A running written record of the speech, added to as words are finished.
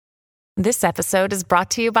This episode is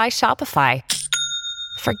brought to you by Shopify.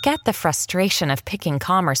 Forget the frustration of picking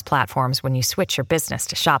commerce platforms when you switch your business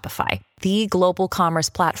to Shopify, the global commerce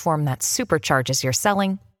platform that supercharges your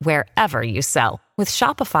selling wherever you sell. With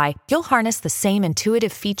Shopify, you'll harness the same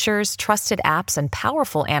intuitive features, trusted apps, and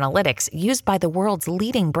powerful analytics used by the world's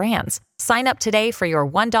leading brands. Sign up today for your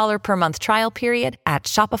 $1 per month trial period at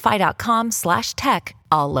shopify.com/tech,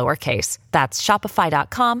 all lowercase. That's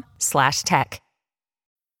shopify.com/tech.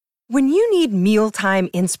 When you need mealtime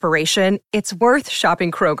inspiration, it's worth shopping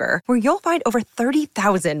Kroger, where you'll find over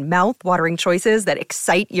 30,000 mouth-watering choices that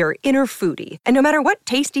excite your inner foodie. And no matter what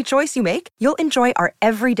tasty choice you make, you'll enjoy our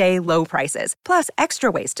everyday low prices, plus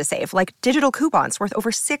extra ways to save, like digital coupons worth over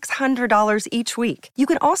 $600 each week. You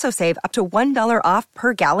can also save up to $1 off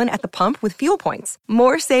per gallon at the pump with fuel points.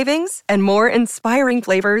 More savings and more inspiring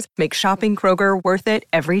flavors make shopping Kroger worth it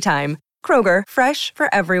every time. Kroger, fresh for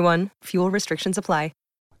everyone. Fuel restrictions apply.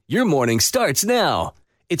 Your morning starts now.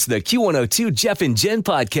 It's the Q102 Jeff and Jen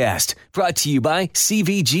podcast, brought to you by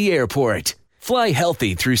CVG Airport. Fly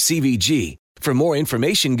healthy through CVG. For more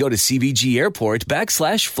information, go to CVG Airport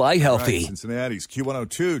 /fly healthy. Right, Cincinnati's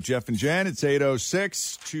Q102, Jeff and Jen. It's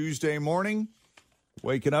 8:06 Tuesday morning.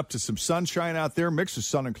 Waking up to some sunshine out there, mix of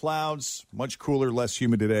sun and clouds. Much cooler, less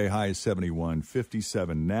humid today. High is 71,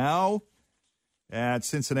 57 now at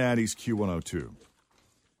Cincinnati's Q102.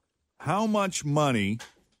 How much money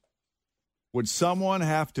would someone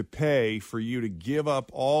have to pay for you to give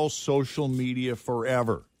up all social media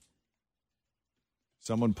forever?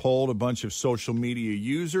 Someone polled a bunch of social media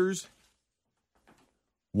users.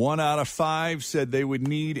 1 out of 5 said they would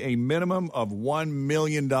need a minimum of $1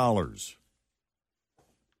 million. $1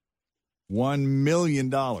 million.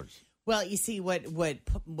 Well, you see,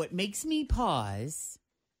 what makes me pause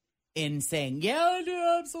in saying, yeah, I do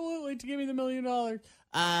absolutely to give me the $1 million,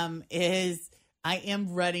 is I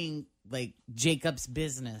am running like Jacob's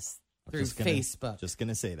business through Facebook. Just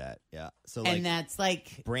gonna say that, yeah. So, and that's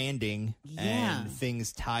like branding and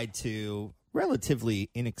things tied to relatively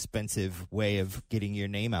inexpensive way of getting your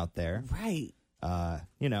name out there, right? Our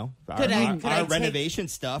renovation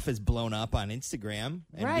stuff is blown up on Instagram,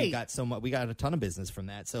 and we got we got a ton of business from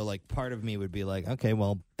that. So, like, part of me would be like, okay,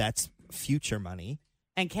 well, that's future money.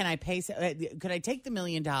 And can I pay? Could I take the $1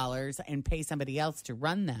 million and pay somebody else to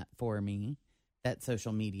run that for me? That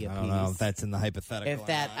social media piece. I don't know if that's in the hypothetical. If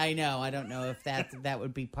that, I know. I don't know if that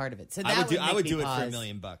would be part of it. So that I would do it for $1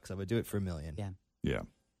 million. I would do it for $1 million. Yeah. Yeah.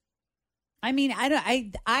 I mean,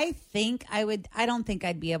 I think I would. I don't think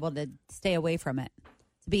I'd be able to stay away from it.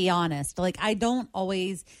 To be honest, like I don't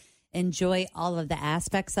always enjoy all of the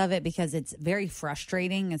aspects of it because it's very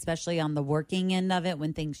frustrating, especially on the working end of it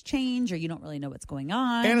when things change or you don't really know what's going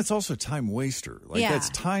on. And it's also a time waster. Like that's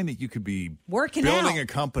time that you could be working building out. a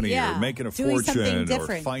company or making a doing fortune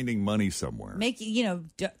or finding money somewhere. Making,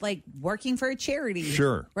 like working for a charity.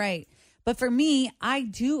 Sure. Right. But for me, I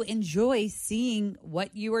do enjoy seeing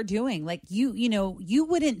what you are doing. Like you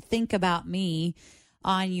wouldn't think about me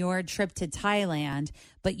on your trip to Thailand,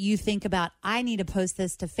 but you think about, I need to post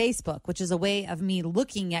this to Facebook, which is a way of me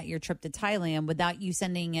looking at your trip to Thailand without you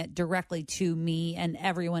sending it directly to me and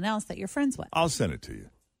everyone else that you're friends with. I'll send it to you.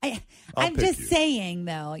 I'm just saying,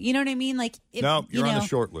 though, you know what I mean? Like, no, you're on the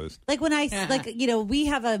short list. Like when we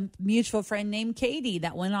have a mutual friend named Katie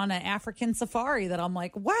that went on an African safari that I'm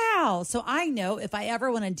like, wow. So I know if I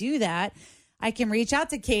ever want to do that, I can reach out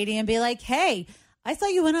to Katie and be like, hey, I saw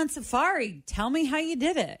you went on safari. Tell me how you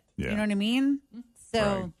did it. Yeah. You know what I mean?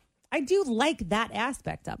 So I do like that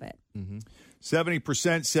aspect of it.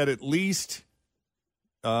 70% said at least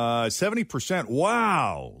 70%.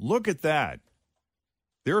 Wow. Look at that.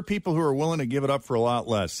 There are people who are willing to give it up for a lot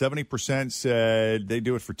less. 70% said they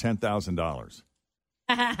do it for $10,000.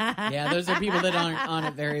 Yeah, those are people that aren't on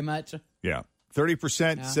it very much. Yeah.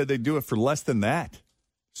 30% said they do it for less than that.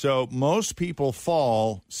 So most people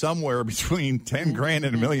fall somewhere between 10 grand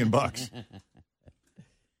and $1 million.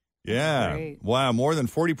 Yeah. Wow. More than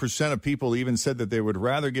 40% of people even said that they would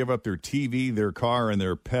rather give up their TV, their car, and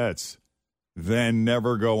their pets than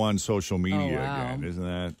never go on social media again. Isn't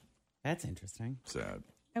that? That's interesting. Sad.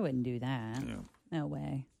 I wouldn't do that. Yeah. No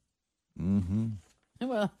way. Mm-hmm.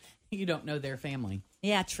 Well, you don't know their family.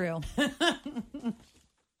 Yeah, true.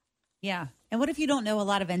 Yeah. And what if you don't know a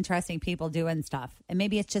lot of interesting people doing stuff? And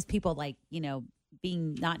maybe it's just people like,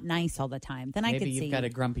 being not nice all the time. Then I could see. Maybe you've got a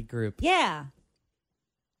grumpy group. Yeah.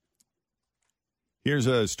 Here's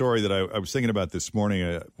a story that I was thinking about this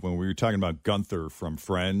morning when we were talking about Gunther from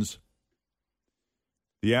Friends.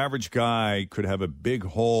 The average guy could have a big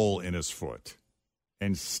hole in his foot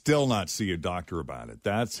and still not see a doctor about it.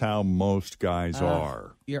 That's how most guys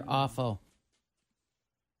are. You're awful.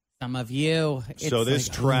 Some of you. So this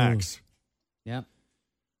tracks. Yep.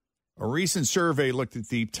 A recent survey looked at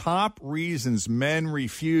the top reasons men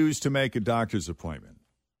refuse to make a doctor's appointment.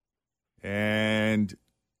 And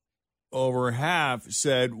over half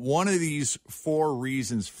said one of these 4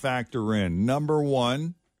 reasons factor in. Number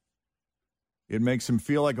 1, it makes them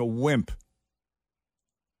feel like a wimp.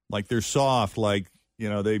 Like they're soft, like,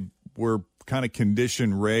 they were kind of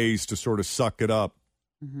conditioned, raised to sort of suck it up.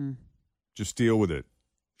 Mm-hmm. Just deal with it.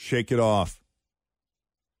 Shake it off.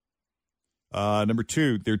 Number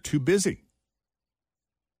 2, they're too busy.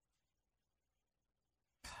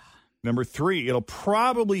 Number 3, it'll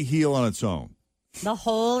probably heal on its own. The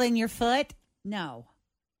hole in your foot? No.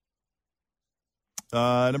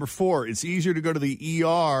 Number 4, it's easier to go to the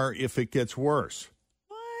ER if it gets worse.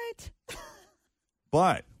 What?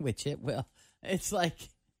 But. Which it will. It's like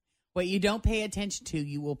what you don't pay attention to,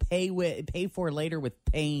 you will pay for later with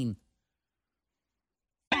pain.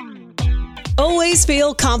 Always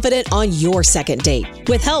feel confident on your second date.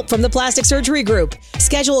 With help from the Plastic Surgery Group.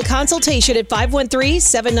 Schedule a consultation at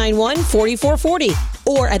 513-791-4440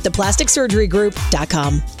 or at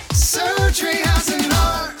theplasticsurgerygroup.com. Surgery has an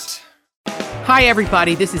art. Hi,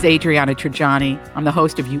 everybody. This is Adriana Trajani. I'm the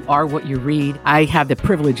host of You Are What You Read. I have the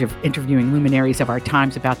privilege of interviewing luminaries of our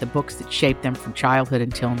times about the books that shaped them from childhood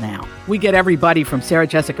until now. We get everybody from Sarah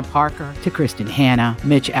Jessica Parker to Kristen Hanna,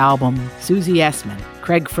 Mitch Albom, Susie Essman,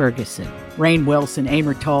 Craig Ferguson, Rainn Wilson,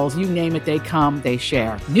 Amor Tolls, you name it, they come, they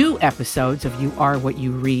share. New episodes of You Are What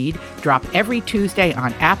You Read drop every Tuesday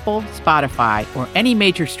on Apple, Spotify, or any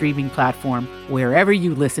major streaming platform wherever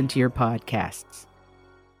you listen to your podcasts.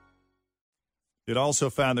 It also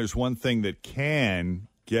found there's one thing that can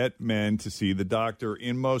get men to see the doctor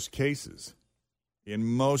in most cases. In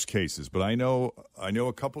most cases. But I know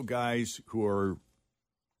a couple guys who are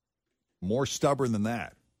more stubborn than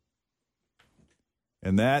that.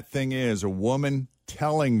 And that thing is a woman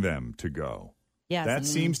telling them to go. Yes. That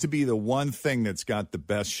seems to be the one thing that's got the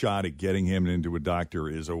best shot at getting him into a doctor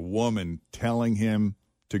is a woman telling him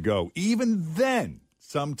to go. Even then,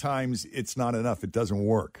 sometimes it's not enough. It doesn't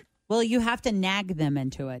work. Well, you have to nag them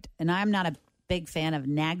into it. And I'm not a big fan of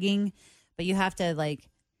nagging, but you have to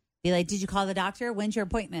be like, did you call the doctor? When's your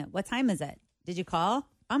appointment? What time is it? Did you call?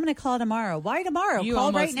 I'm going to call tomorrow. Why tomorrow? You call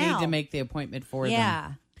almost right now. need to make the appointment for them.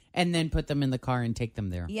 Yeah. And then put them in the car and take them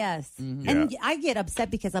there. Yes. Mm-hmm. And I get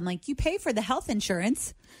upset because I'm like, you pay for the health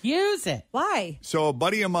insurance. Use it. Why? So a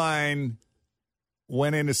buddy of mine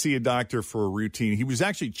went in to see a doctor for a routine. He was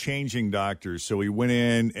actually changing doctors. So he went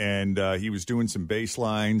in and he was doing some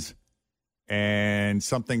baselines and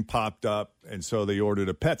something popped up. And so they ordered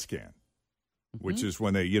a PET scan, which is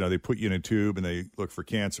when they put you in a tube and they look for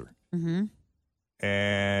cancer. Mm-hmm.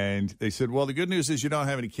 And they said, well, the good news is you don't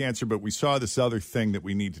have any cancer, but we saw this other thing that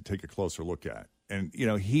we need to take a closer look at. And,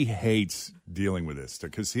 he hates dealing with this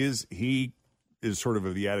because he is sort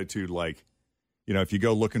of the attitude like, if you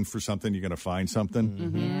go looking for something, you're going to find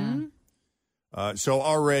something. Mm-hmm. So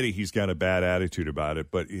already he's got a bad attitude about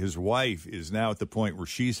it. But his wife is now at the point where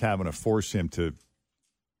she's having to force him to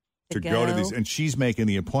go to these. And she's making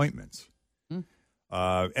the appointments.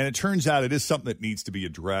 And it turns out it is something that needs to be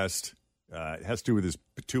addressed. It has to do with his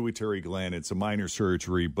pituitary gland. It's a minor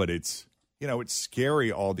surgery, but it's scary,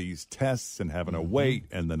 all these tests and having to wait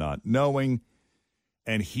and the not knowing.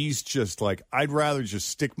 And he's just like, I'd rather just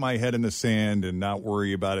stick my head in the sand and not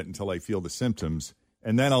worry about it until I feel the symptoms,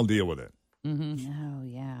 and then I'll deal with it. Mm-hmm. Oh,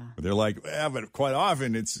 yeah. They're like, but quite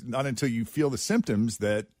often it's not until you feel the symptoms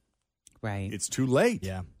that it's too late.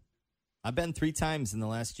 Yeah. I've been 3 times in the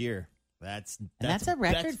last year. That's a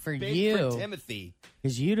record for big you, for Timothy,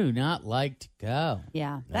 because you do not like to go.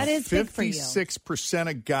 Yeah, that is big for you. 56%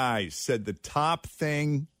 of guys said the top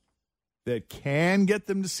thing that can get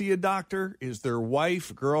them to see a doctor is their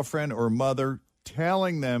wife, girlfriend, or mother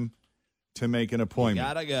telling them to make an appointment.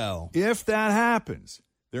 You gotta go. If that happens,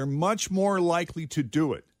 they're much more likely to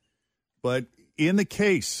do it. But in the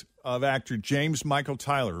case of actor James Michael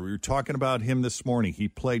Tyler, we were talking about him this morning. He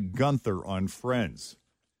played Gunther on Friends.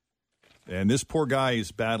 And this poor guy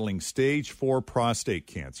is battling stage 4 prostate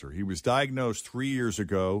cancer. He was diagnosed 3 years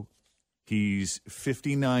ago. He's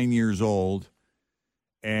 59 years old.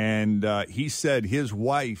 And he said his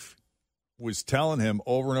wife was telling him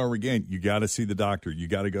over and over again, you got to see the doctor. You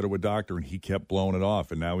got to go to a doctor. And he kept blowing it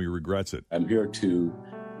off. And now he regrets it. I'm here to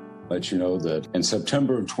let you know that in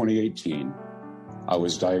September of 2018, I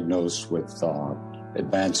was diagnosed with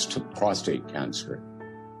advanced prostate cancer,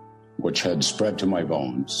 which had spread to my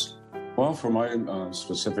bones. Well, for my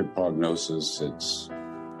specific prognosis, it's,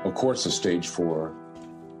 of course, a stage 4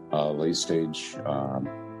 late-stage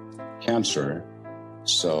cancer.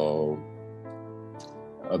 So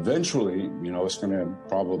Eventually, it's going to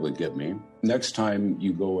probably get me. Next time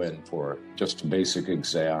you go in for just a basic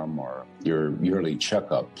exam or your yearly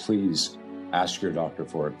checkup, please ask your doctor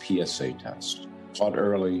for a PSA test. Caught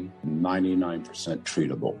early, 99%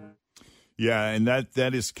 treatable. Yeah, and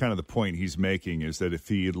that is kind of the point he's making, is that if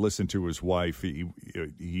he had listened to his wife,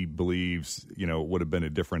 he believes, it would have been a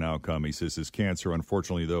different outcome. He says his cancer,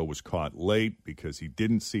 unfortunately, though, was caught late because he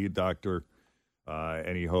didn't see a doctor,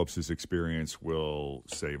 and he hopes his experience will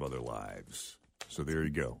save other lives. So there you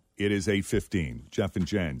go. It is 8:15. Jeff and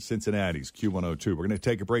Jen, Cincinnati's Q102. We're going to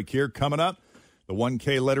take a break here. Coming up, the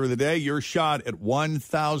 1K letter of the day, your shot at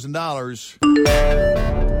 $1,000.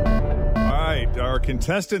 All right, our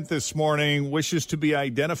contestant this morning wishes to be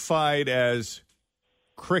identified as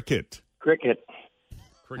Cricket. Cricket.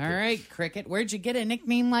 All right, Cricket. Where'd you get a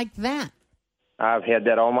nickname like that? I've had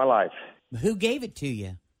that all my life. Who gave it to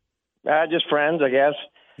you? Just friends, I guess.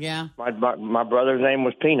 Yeah. My brother's name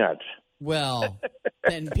was Peanuts. Well,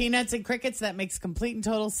 then Peanuts and Crickets, that makes complete and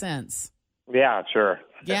total sense. Yeah, sure.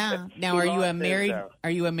 Yeah. Now, are you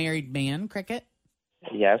a married man, Cricket?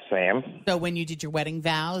 Yes, I am. So when you did your wedding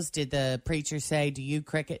vows, did the preacher say, "Do you,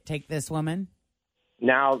 Cricket, take this woman"?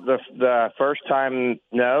 Now, the first time,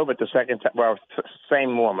 no, but the second time, well,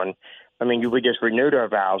 same woman. I mean, we just renewed our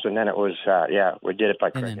vows, and then it was, we did it by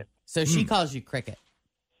Cricket. So she calls you Cricket.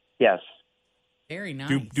 Yes. Very nice.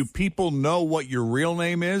 Do people know what your real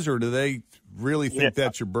name is, or do they really think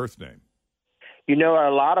that's your birth name? A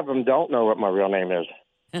lot of them don't know what my real name is.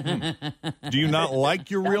 Do you not like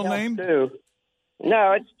your real name? Too.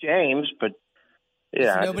 No, it's James, but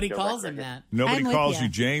yeah. So nobody calls him that. Nobody calls you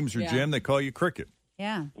James or Jim. They call you Cricket.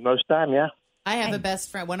 Yeah. Most time, yeah. I have a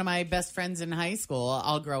best friend, one of my best friends in high school,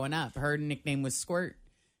 all growing up. Her nickname was Squirt.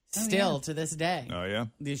 Still to this day. Oh,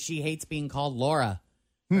 yeah? She hates being called Laura.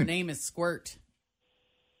 Her name is Squirt.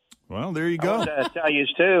 Well, there you go. I want to tell you,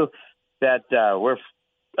 too, that we're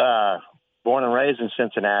born and raised in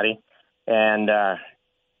Cincinnati, and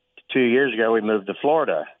 2 years ago we moved to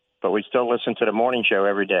Florida, but we still listen to the morning show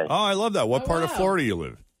every day. Oh, I love that. What part of Florida you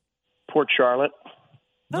live? Port Charlotte.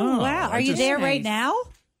 Oh, wow. Are you there right now?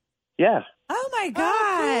 Yeah. Oh, my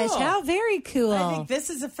gosh. cool. How very cool. I think this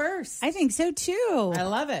is a first. I think so, too. I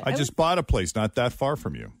love it. I just bought a place not that far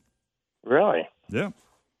from you. Really? Yeah.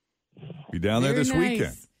 Be down there Very this nice.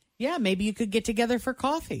 weekend. Yeah, maybe you could get together for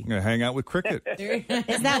coffee. I'm going to hang out with Cricket.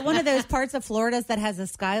 Is that one of those parts of Florida that has a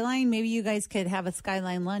skyline? Maybe you guys could have a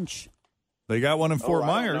skyline lunch. They got one in Fort I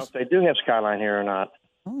don't know Myers. if they do have Skyline here or not.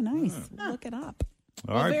 Oh, nice. Look it up.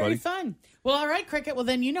 All right, very buddy. fun. Well, all right, Cricket. Well,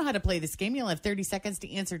 then you know how to play this game. You'll have 30 seconds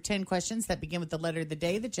to answer 10 questions that begin with the letter of the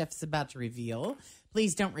day that Jeff is about to reveal.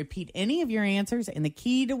 Please don't repeat any of your answers. And the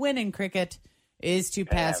key to winning, Cricket, is to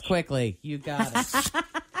pass quickly. You got it.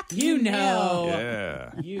 You know.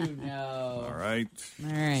 Yeah. You know. All right.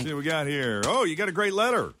 All right. See what we got here. Oh, you got a great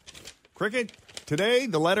letter. Cricket, today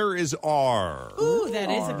the letter is R. Ooh, that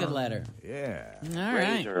is a good letter. Yeah. All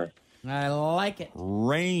right. Razor. I like it.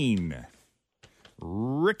 Rain.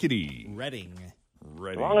 Rickety. Reading.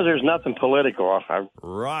 As long as there's nothing political,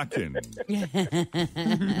 Rockin'.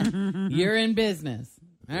 You're in business.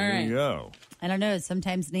 All There right. you go. I don't know.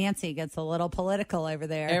 Sometimes Nancy gets a little political over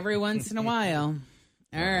there. Every once in a while.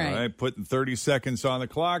 All right. All right, putting 30 seconds on the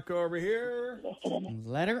clock over here.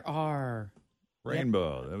 Letter R.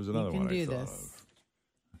 Rainbow. That was another You can one I do thought this. of.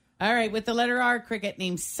 All right, with the letter R, Cricket,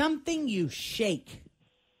 name something you shake.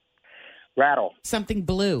 rattle. Something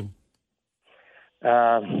blue.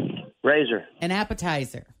 Razor. An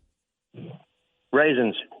appetizer.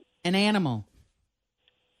 Raisins. An animal.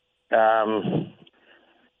 Pass.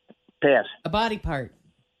 A body part.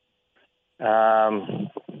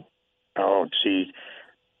 Geez.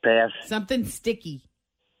 Pass. Something sticky.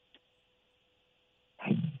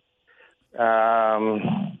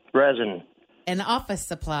 Resin. An office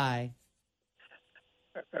supply.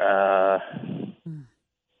 Pass.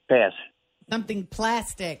 Something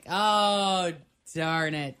plastic. Oh,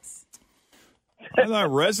 darn it. I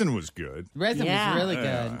thought resin was good. Resin was really good.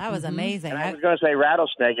 That was amazing. And I was going to say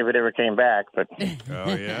rattlesnake if it ever came back, but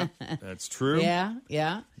Oh, yeah. That's true. Yeah,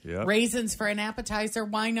 yeah. Yep. Raisins for an appetizer,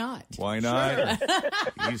 why not? Why not?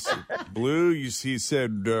 He said, Blue, he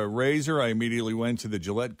said razor. I immediately went to the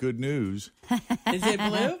Gillette Good News. Is it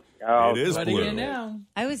blue? oh, It is What blue. do you know?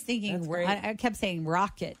 I was thinking, That's great. I kept saying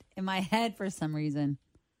rocket in my head for some reason.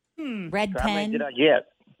 Red how many pen. did I get?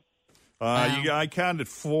 I counted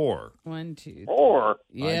 4. 1, 2, 4.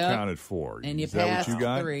 yeah. I counted 4. And you Is that passed what you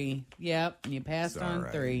got? 3. Yep, and you passed It's on all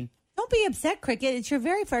right. 3. Don't be upset, Cricket. It's your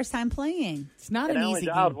very first time playing. It's not And I an only easy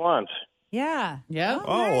dialed game. once. Yeah. Yep.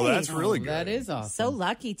 Oh, well, that's Nice. really good. That is awesome. So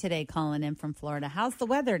lucky today calling in from Florida. How's the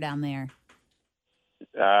weather down there?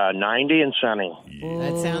 90 and sunny.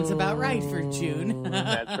 That sounds about right for June.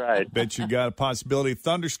 That's right. Bet you got a possibility of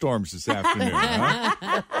thunderstorms this afternoon, huh?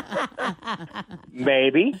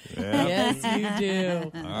 Maybe. Yeah. Yes, you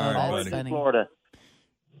do. All right, Always buddy. in Florida.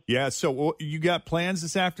 Yeah, so you got plans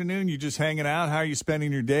this afternoon? You just hanging out? How are you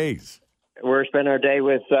spending your days? We're spending our day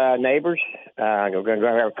with neighbors. We're going to go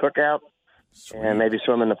have a cookout and maybe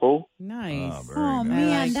swim in the pool. Nice. Oh, very Oh, nice.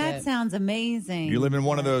 man, like that it. sounds amazing. You live in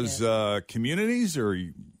one of those communities, or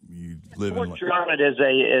you live in? Fort Charlotte is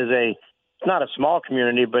a it's not a small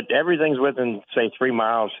community, but everything's within, say, 3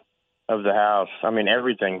 miles of the house. I mean,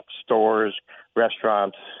 everything, stores,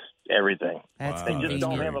 restaurants, everything. That's They just convenient.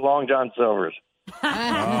 don't have a Long John Silver's.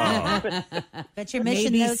 Bet you're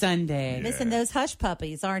missing Maybe those Sunday. missing those hush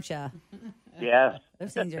puppies, aren't you? Yeah.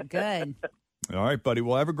 Those things are good. All right, buddy.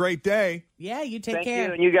 Well, have a great day. Yeah, you take Thank care.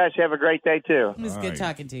 you, and you guys have a great day, too. It was All good right.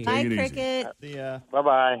 talking to you. Bye, it easy. Cricket.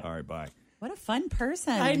 Bye-bye. All right, bye. What a fun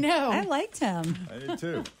person. I know. I liked him. I did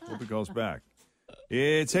too. Hope he goes back.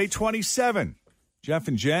 It's 8:27. Jeff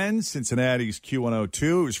and Jen, Cincinnati's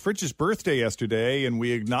Q102. It was Fritch's birthday yesterday, and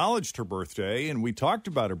we acknowledged her birthday, and we talked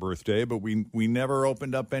about her birthday, but we never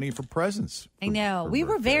opened up any for presents. I know. for We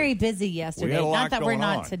were birthday. very busy yesterday. a lot Not that we're going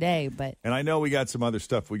not on. today, but And I know we got some other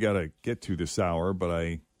stuff we got to get to this hour, but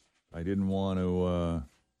I didn't want to,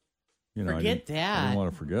 Forget I didn't that.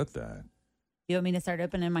 want to forget that. you want me to start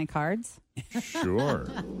opening my cards? Sure.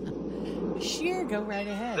 Sure, go right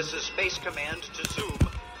ahead. This is Space Command to Zoom.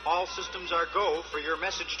 All systems are go for your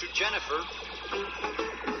message to Jennifer.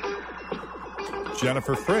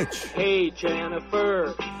 Jennifer Fritch. Hey,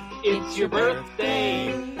 Jennifer, it's your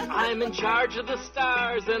birthday. I'm in charge of the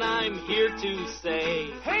stars, and I'm here to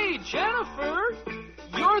say, hey, Jennifer,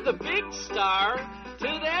 you're the big star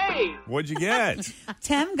today. What'd you get?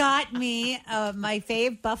 Tim got me my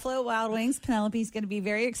fave Buffalo Wild Wings. Penelope's going to be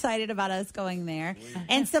very excited about us going there.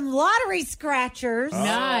 And some lottery scratchers.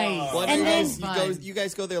 Nice. Well, And you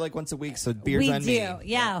guys go there like once a week, so beer's We on do. me.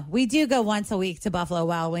 Yeah, we do go once a week to Buffalo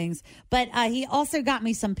Wild Wings. But he also got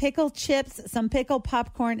me some pickle chips, some pickle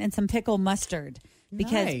popcorn, and some pickle mustard.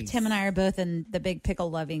 Because Nice. Tim and I are both in the big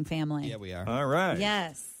pickle-loving family. Yeah, we are. All right.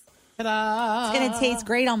 Yes. Ta-da. It's going to taste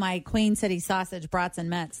great on my Queen City sausage brats and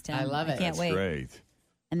Mets, Tim. I love it. I can't That's wait. great.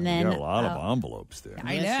 And then You got a lot of envelopes there.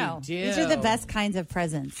 I Yes, know. you These are the do. best kinds of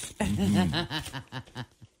presents.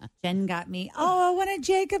 Jen got me, I want a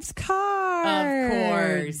Jacob's card. Of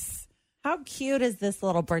course. How cute is this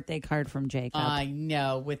little birthday card from Jacob? I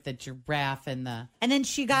know, with the giraffe and the... And then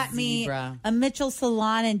she got Zebra. me a Mitchell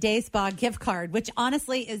Salon and Day Spa gift card, which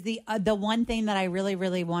honestly is the one thing that I really,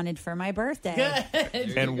 really wanted for my birthday.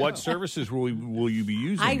 Good. And what services will you be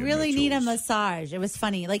using? I in really need a Mitchell's? massage. It was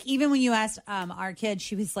funny. Like, even when you asked our kid,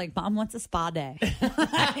 she was like, Mom wants a spa day.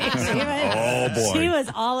 Oh, boy. She was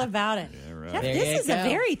all about it. Yeah, right. Jeff, There this you is a go.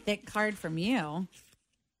 very thick card from you.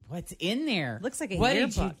 What's in there? Looks like a What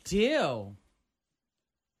yearbook. did you do?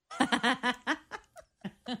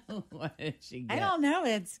 What did she get? I don't know.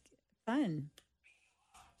 It's fun.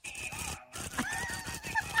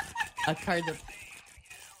 A card that...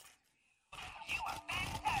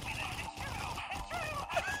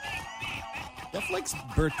 Jeff likes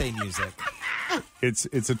birthday music. It's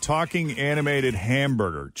a talking animated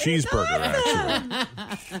hamburger, cheeseburger, actually.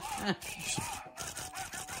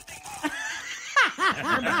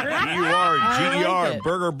 GER, it.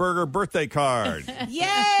 burger birthday card.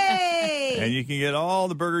 Yay! And you can get all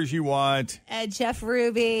the burgers you want. Jeff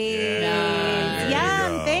Ruby. There you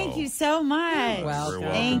Yum. go. Thank you so much. You're welcome.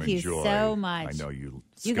 Thank you Enjoy. so much. I know you,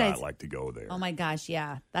 You Scott, guys- like to go there. Oh my gosh,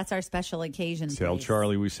 yeah. That's our special occasion. Tell place.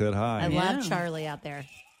 Charlie we said hi. I love Charlie out there.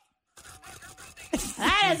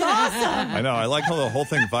 That is awesome. I know. I like how the whole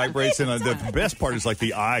thing vibrates, and the best part is like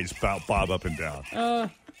the eyes bob up and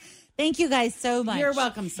down. Thank you guys so much. You're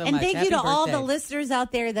welcome so and much. thank Happy you to all birthday. the listeners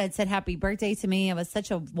out there that said happy birthday to me. It was such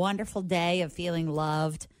a wonderful day of feeling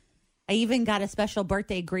loved. I even got a special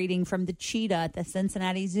birthday greeting from the cheetah at the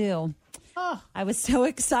Cincinnati Zoo. Oh. I was so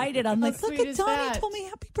excited. I'm like, look sweet at is Donnie that? told me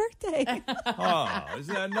happy birthday. Oh,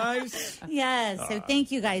 isn't that nice? Yes. So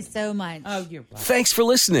thank you guys so much. Oh, you're welcome. Thanks for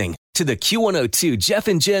listening to the Q102 Jeff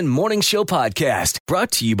and Jen Morning Show podcast, brought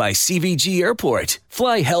to you by CVG Airport.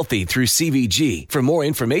 Fly healthy through CVG. For more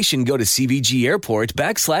information, go to CVG Airport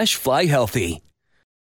 /fly healthy.